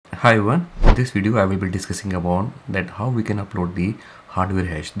Hi everyone, in this video I will be discussing about that how we can upload the hardware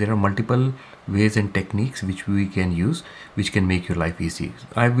hash. There are multiple ways and techniques which we can use which can make your life easy.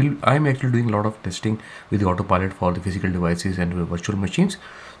 I'm actually doing a lot of testing with the Autopilot for the physical devices and virtual machines.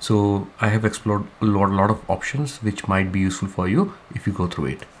 So I have explored a lot of options which might be useful for you if you go through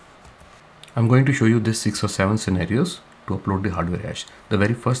it. I'm going to show you this 6 or 7 scenarios to upload the hardware hash. The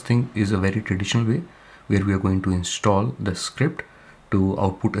very first thing is a very traditional way where we are going to install the script to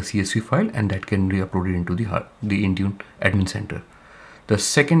output a CSV file, and that can be uploaded into the Intune admin center. The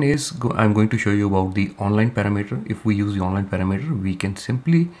second is I'm going to show you about the online parameter. If we use the online parameter, we can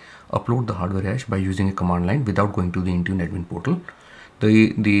simply upload the hardware hash by using a command line without going to the Intune admin portal.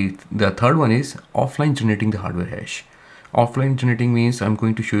 The third one is offline generating the hardware hash. Offline generating means I'm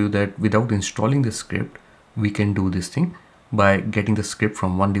going to show you that without installing the script, we can do this thing by getting the script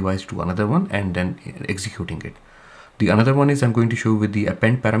from one device to another one and then executing it. The another one is I'm going to show with the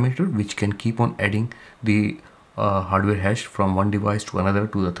append parameter, which can keep on adding the hardware hash from one device to another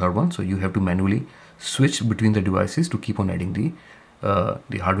to the third one. So you have to manually switch between the devices to keep on adding the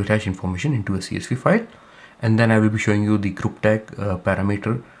hardware hash information into a CSV file. And then I will be showing you the GroupTag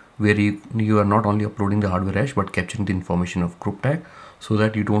parameter, where you are not only uploading the hardware hash but capturing the information of GroupTag, so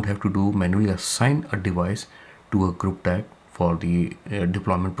that you don't have to manually assign a device to a GroupTag for the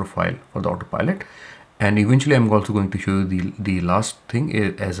deployment profile for the Autopilot. And eventually I'm also going to show you the last thing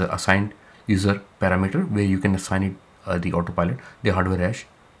as an assigned user parameter, where you can assign it the Autopilot, the hardware hash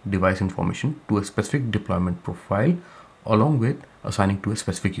device information to a specific deployment profile along with assigning to a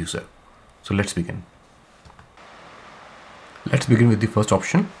specific user. So let's begin. Let's begin with the first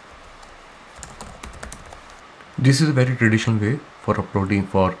option. This is a very traditional way for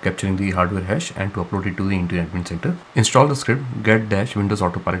capturing the hardware hash and to upload it to the Intune admin center. Install the script get-windows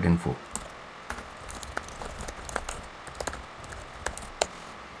autopilot info.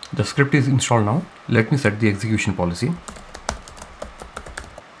 The script is installed now. Let me set the execution policy.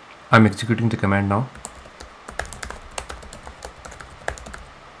 I'm executing the command now.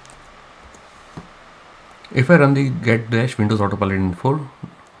 If I run the get-windows autopilot info,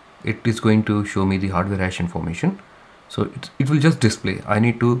 it is going to show me the hardware hash information. So it will just display. I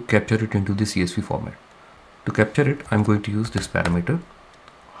need to capture it into the CSV format. To capture it, I'm going to use this parameter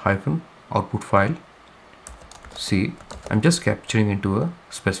 -output file C. I'm just capturing into a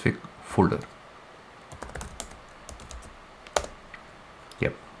specific folder.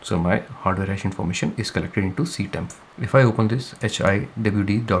 Yep. So my hardware hash information is collected into ctemp. If I open this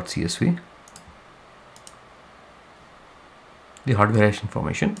hiwd.csv, the hardware hash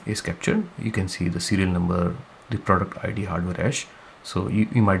information is captured. You can see the serial number, the product ID, hardware hash. So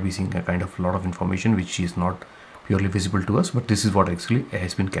you might be seeing a kind of lot of information which is not purely visible to us, but this is what actually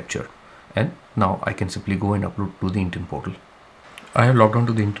has been captured. And now I can simply go and upload to the Intune portal. I have logged on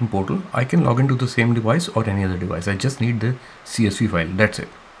to the Intune portal. I can log into the same device or any other device. I just need the CSV file. That's it.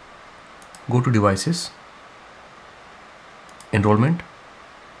 Go to devices, enrollment.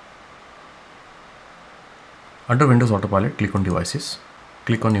 Under Windows Autopilot, click on devices,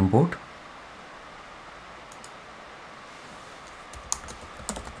 click on import.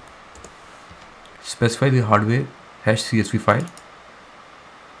 Specify the hardware hash CSV file.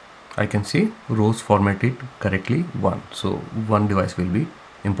 I can see rows formatted correctly 1. So one device will be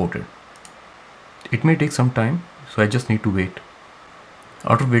imported. It may take some time, so I just need to wait.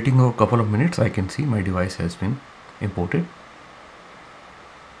 After waiting a couple of minutes, I can see my device has been imported.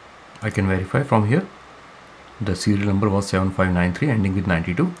 I can verify from here. The serial number was 7593 ending with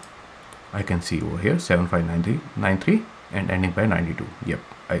 92. I can see over here 7593 and ending by 92. Yep,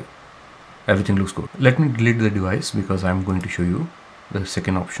 everything looks good. Let me delete the device because I'm going to show you the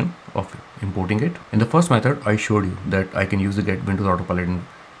second option of importing it. In the first method, I showed you that I can use the get-windows autopilot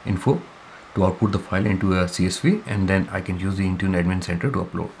info to output the file into a CSV, and then I can use the Intune admin center to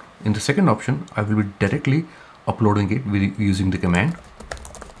upload. In the second option, I will be directly uploading it using the command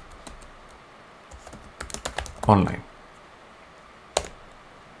online.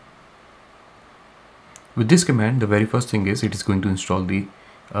 With this command, the very first thing is it is going to install the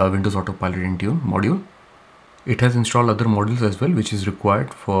Windows Autopilot Intune module. It has installed other modules as well, which is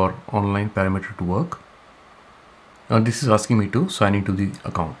required for online parameter to work. Now this is asking me to sign into the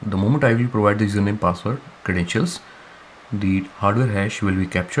account. The moment I will provide the username, password, credentials, the hardware hash will be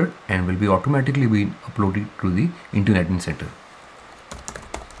captured and will be automatically being uploaded to the Intune admin center.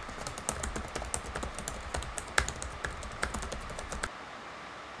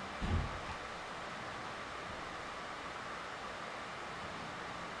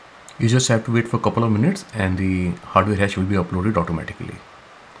 You just have to wait for a couple of minutes and the hardware hash will be uploaded automatically.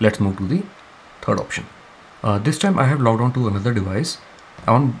 Let's move to the third option. This time I have logged on to another device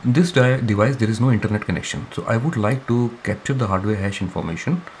On this device there is no internet connection, so I would like to capture the hardware hash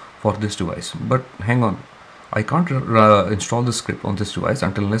information for this device. But hang on, I can't install the script on this device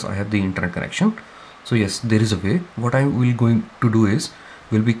unless I have the internet connection. So yes, there is a way. What I will going to do is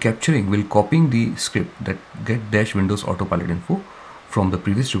we'll copying the script that get dash Windows Autopilot info from the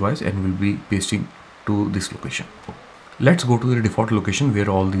previous device and we'll be pasting to this location. Let's go to the default location where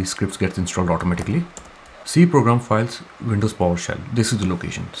all these scripts gets installed automatically. C program files Windows PowerShell. This is the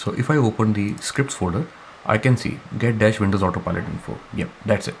location. So if I open the scripts folder, I can see get dash Windows Autopilot info. Yep,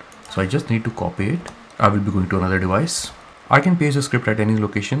 that's it. So I just need to copy it. I will be going to another device. I can paste the script at any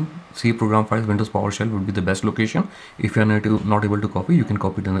location. C program files Windows PowerShell would be the best location. If you are not able to copy, you can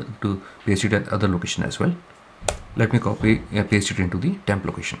copy it to paste it at other location as well. Let me copy and paste it into the temp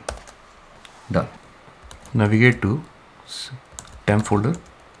location. Done. Navigate to temp folder.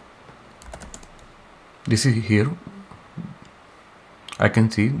 This is here. I can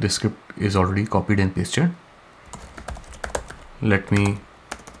see the script is already copied and pasted. Let me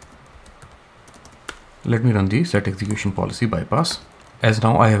run the set execution policy bypass. As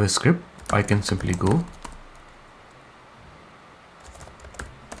now I have a script, I can simply go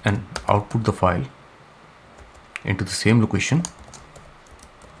and output the file into the same location.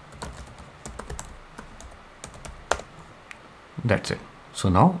 That's it. So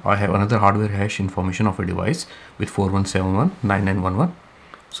now I have another hardware hash information of a device with 41719911.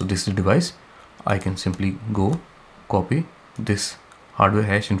 So this is the device. I can simply go copy this hardware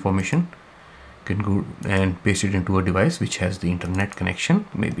hash information, can go and paste it into a device which has the internet connection,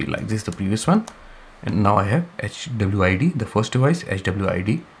 maybe like this, the previous one. And now I have HWID, the first device,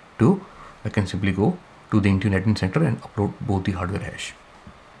 HWID 2. I can simply go to the Intune admin center and upload both the hardware hash.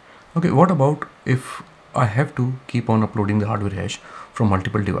 Okay, what about if I have to keep on uploading the hardware hash from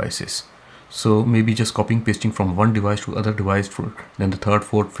multiple devices? So maybe just copying pasting from one device to other device, then the third,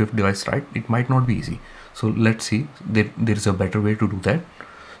 fourth, fifth device, right? It might not be easy. So let's see, there is a better way to do that.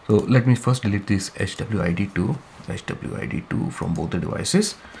 So let me first delete this HWID2 from both the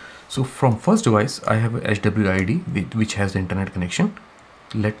devices. So from first device I have a HWID which has the internet connection.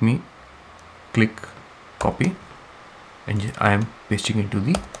 Let me click copy and I am pasting into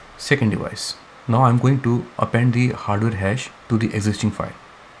the second device. Now I'm going to append the hardware hash to the existing file.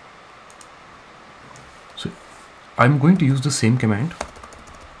 So I'm going to use the same command,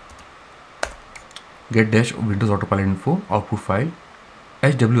 get dash Windows Autopilot info output file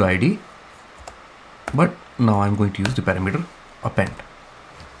HWID, but now I'm going to use the parameter append.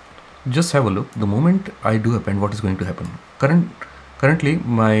 Just have a look. The moment I do append, what is going to happen? Currently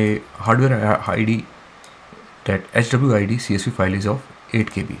my hardware ID, that HWID CSV file is of 8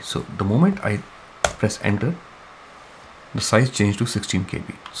 KB. So the moment I press enter, the size changed to 16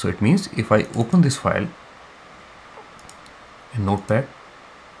 KB. So it means if I open this file in Notepad,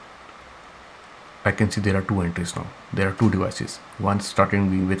 I can see there are two entries now. There are two devices, one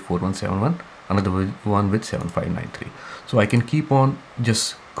starting with 4171, another one with 7593. So I can keep on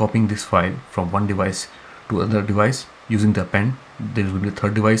just copying this file from one device to another device using the append. There will be a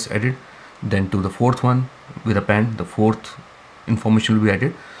third device added, then to the fourth one with append, the fourth information will be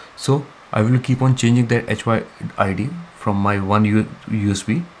added. So I will keep on changing that HYID from my one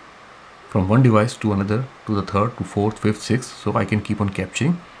USB, from one device to another, to the third, to fourth, fifth, sixth. So I can keep on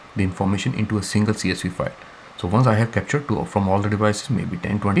capturing the information into a single CSV file. So once I have captured from all the devices, maybe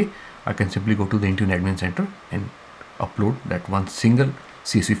 10, 20, I can simply go to the Intune admin center and upload that one single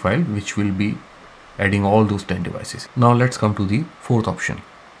CSV file, which will be adding all those 10 devices. Now let's come to the fourth option.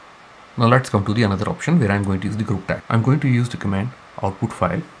 Now let's come to the another option where I'm going to use the GroupTag. I'm going to use the command output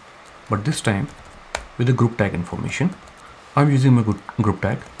file, but this time with the GroupTag information. I'm using my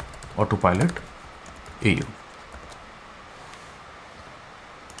GroupTag Autopilot AU.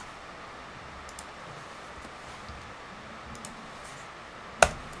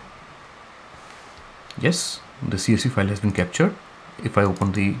 Yes, the CSV file has been captured. If I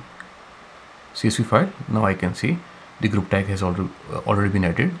open the CSV file, now I can see the GroupTag has already been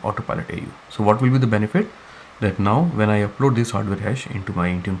added, Autopilot AU. So what will be the benefit? That now when I upload this hardware hash into my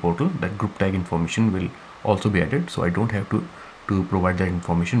Intune portal, that GroupTag information will also be added. So I don't have to provide that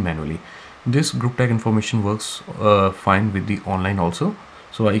information manually. This GroupTag information works fine with the online also.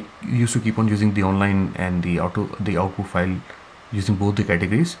 So I used to keep on using the online and the output file using both the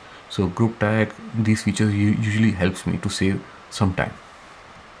categories. So GroupTag, these features usually helps me to save some time.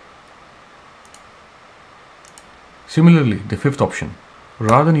 Similarly, the fifth option,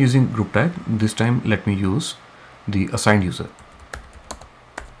 rather than using GroupTag, this time let me use the AssignedUser.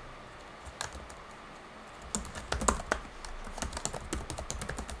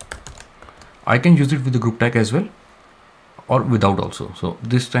 I can use it with the GroupTag as well, or without also. So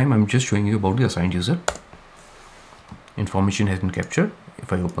this time I'm just showing you about the assigned user. Information has been captured.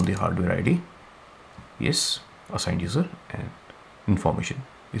 If I open the hardware ID, yes, assigned user, and information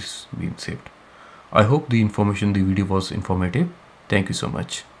is being saved. I hope the video was informative. Thank you so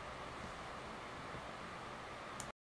much.